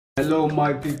Hello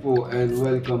my people, and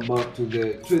welcome back to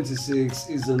the 26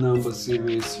 is the number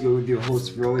series. You're with your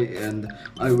host Roy, and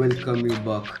I welcome you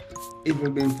back. If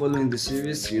you've been following the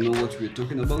series, you know what we're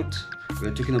talking about.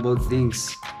 We're talking about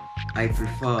things I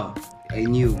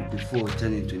knew before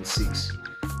turning 26.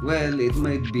 Well, it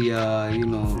might be how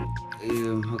can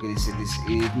I say this?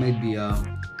 It might be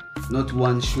not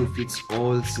one shoe fits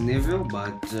all scenario,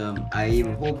 but I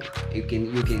hope you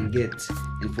can get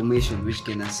information which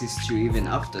can assist you even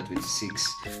after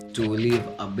 26 to live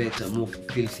a better, more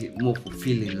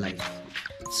fulfilling life.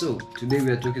 So today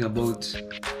we are talking about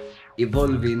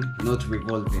evolving, not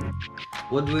revolving.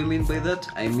 What do I mean by that?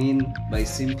 I mean by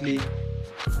simply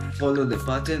follow the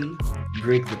pattern,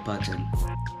 break the pattern.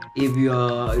 If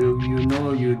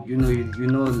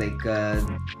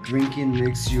drinking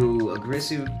makes you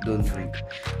aggressive, don't drink.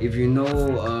 If you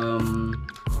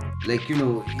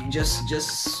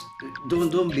just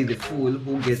don't be the fool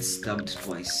who gets stabbed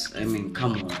twice. I mean,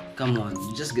 come on,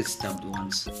 you just get stabbed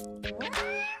once.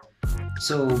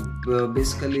 So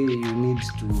basically you need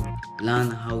to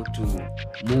learn how to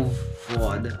move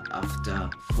forward after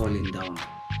falling down,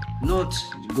 not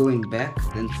going back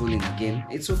then falling again.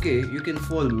 It's okay, you can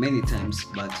fall many times,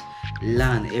 but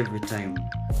learn every time.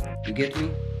 You get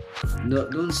me? No,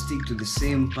 don't stick to the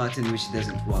same pattern which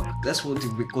doesn't work. That's what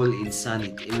we call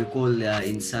insanity.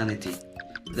 Insanity.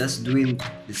 That's doing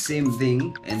the same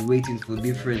thing and waiting for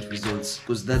different results,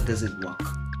 because that doesn't work.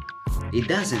 It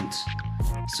doesn't.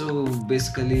 So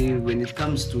basically, when it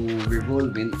comes to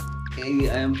revolving, I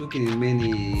am talking in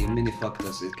many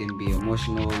factors. It can be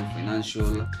emotional,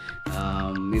 financial,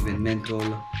 even mental.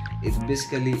 It's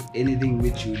basically anything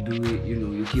which you do,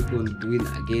 you keep on doing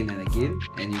again and again,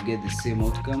 and you get the same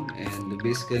outcome, and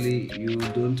basically you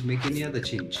don't make any other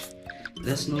change.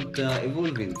 That's not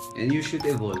evolving, and you should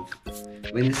evolve.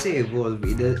 When I say evolve,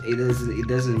 it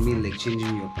doesn't mean like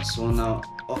changing your persona.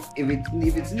 Or if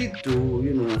it's need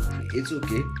to, it's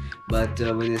okay. But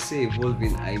when I say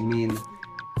evolving, I mean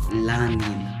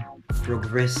learning,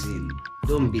 progressing.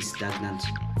 Don't be stagnant.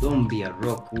 Don't be a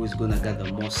rock who is gonna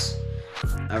gather moss.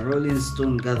 A rolling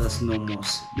stone gathers no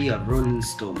moss. Be a rolling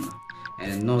stone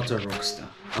and not a rock star.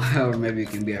 Or maybe you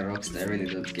can be a rock star. I really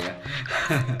don't care.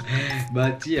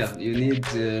 But yeah, you need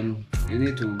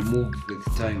to move with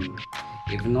time.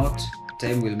 If not,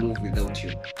 time will move without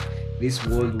you. This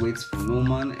world waits for no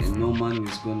man, and no man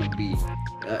is gonna be,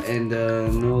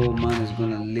 no man is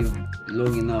gonna live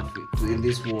long enough in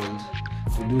this world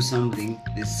to do something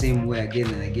the same way again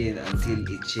and again until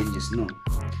it changes. No,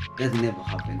 that never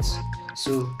happens.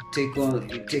 So take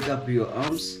up your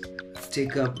arms,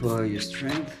 take up your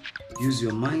strength, use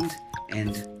your mind,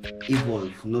 and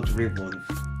evolve, not revolve.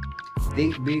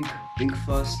 Think big, think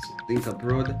fast, think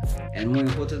abroad, and more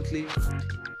importantly,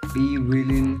 be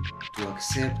willing to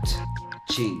accept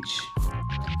change.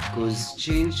 Because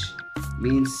change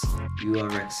means you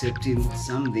are accepting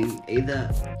something either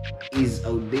is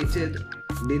outdated,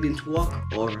 didn't work,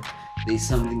 or there's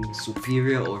something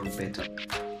superior or better.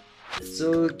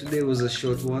 So today was a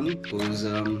short one because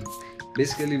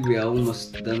basically we are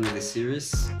almost done with the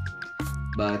series.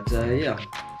 But yeah,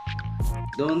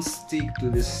 don't stick to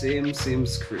the same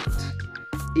script.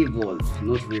 Evolve,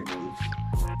 not revolve.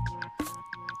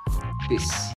 Peace.